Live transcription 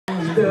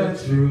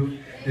the truth.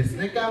 This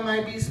nigga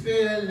might be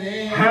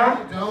spilling,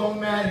 don't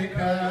matter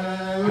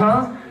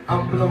cause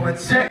I'm blowing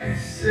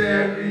checks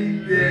every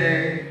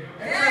day.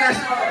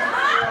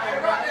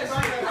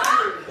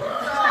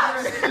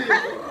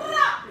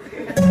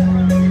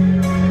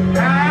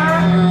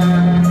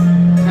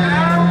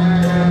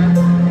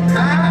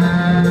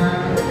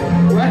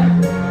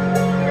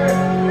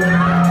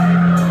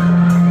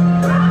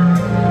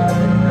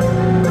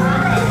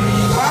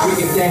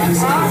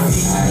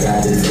 I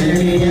got this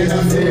thing and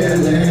I'm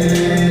feeling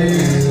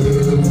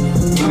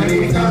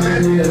money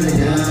coming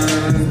millions.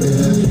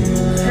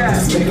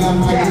 Think I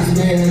might be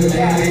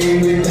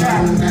spending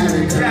without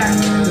America.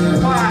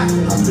 I'm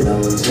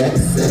blowing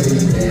checks every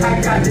day. I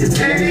got this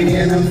thing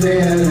and I'm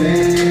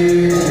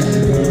feeling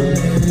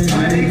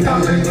money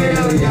coming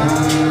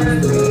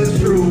millions. The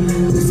truth.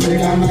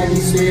 Think I might be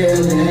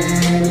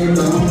spending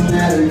without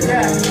America.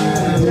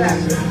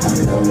 I'm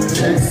blowing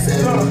checks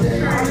every day.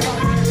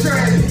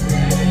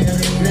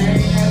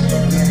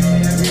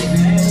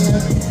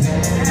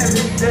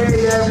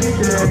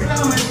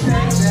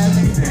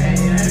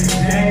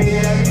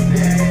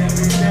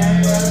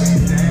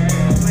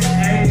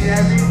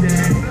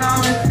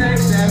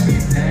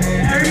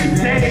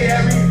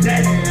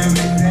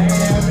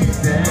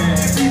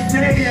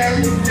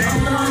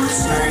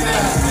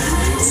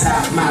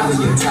 Top model,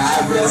 your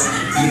tires,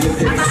 you the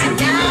pictures you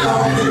get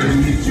on.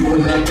 You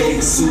in that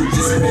baby suit,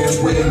 just depends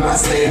where I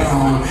stay at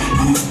home.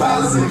 Use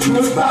bottles and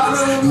juice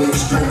bottles,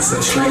 mixed drinks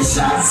and straight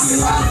shots. See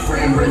a lot of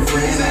friend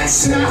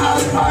action.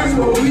 House party,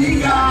 what we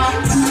got?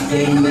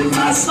 Game in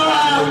my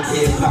style,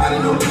 kid party,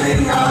 no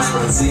playhouse.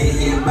 Runs in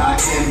here by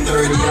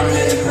 10:30, I'm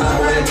in the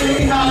club at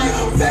day house.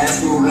 Fast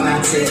food when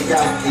I take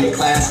out, get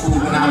class food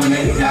when I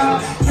make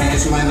out.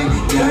 Cash money,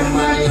 young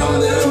money,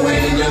 hold it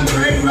away, young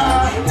great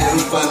rock.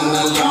 Having fun in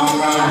the long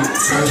run,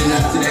 turning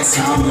up to that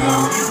sound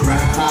gone.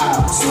 Run high,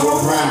 slow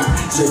around,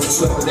 triple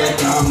sweat with that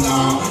gum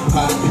gone.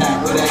 Party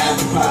pack with an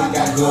after party,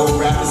 got gold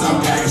rappers,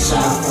 I'm packing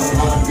shots.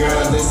 All the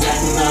girls that's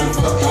acting on the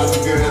fuck, all the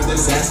girls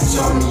that's asking,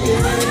 show me,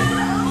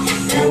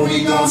 yeah. And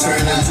we gon'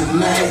 turn up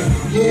tonight,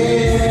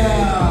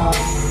 yeah.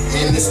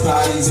 And this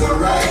party's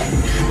alright.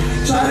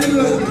 Try to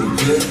look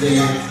good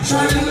there,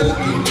 try to look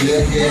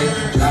good here.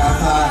 Drive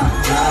high,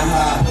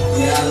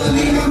 yeah, I love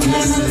you, I'm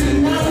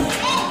missing.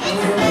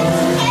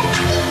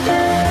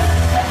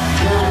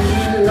 Got me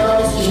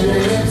lost with the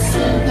hips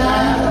and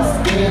thighs.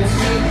 Then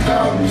she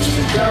told me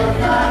to go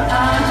my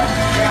eyes.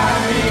 Got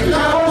me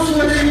lost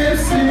with the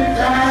hips and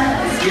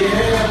thighs.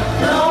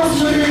 Yeah, lost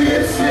with the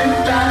hips and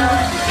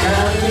thighs.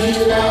 Got me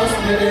lost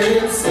with the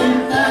hips and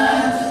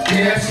thighs.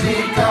 Yeah, she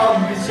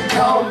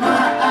called my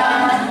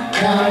eye.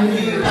 Got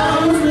me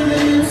lost with the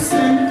hips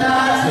and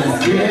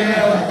thighs.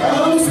 Yeah,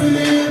 lost with the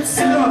hips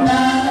and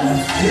thighs.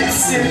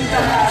 Hips and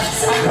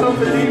thighs, I couldn't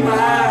believe my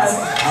eyes.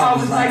 I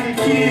was like a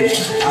kid,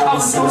 I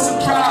was so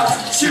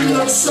surprised. She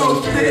looked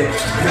so thick,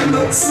 and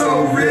looked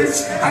so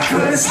rich. I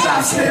couldn't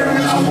stop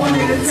staring, I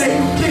wanted to take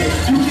a pic.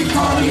 You can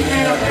call me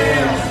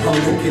LL, I'm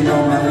looking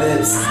on my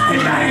lips.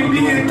 And I ain't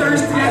being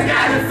thirsty, I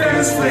got a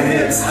fetish for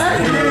hips.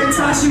 And every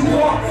time she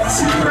walk,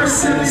 she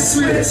personally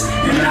switch.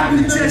 And I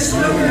be just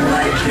looking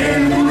like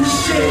damn new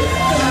shit.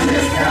 Her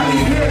hips got me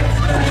hip,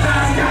 her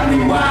thighs got me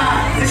wide.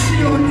 And she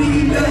don't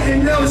need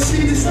nothing else,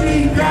 she just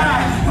need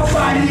God. Her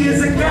body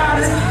is a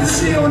goddess, and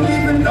she don't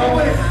even know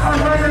it. I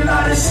learned a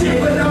lot of shit,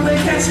 but I'ma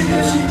catch it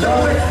if she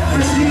know it.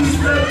 Her jeans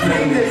look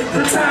painted,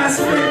 her ties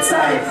fit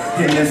tight.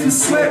 And if the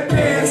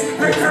sweatpants,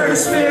 her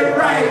curves fit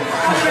right.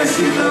 I bet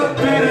she look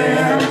better in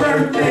her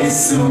birthday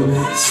suit.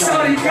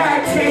 Shorty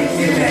got cake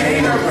and it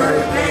ain't her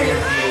birthday.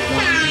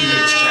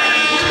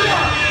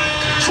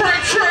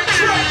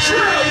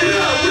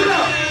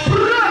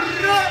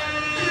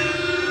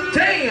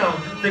 Damn,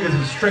 niggas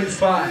was straight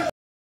fire.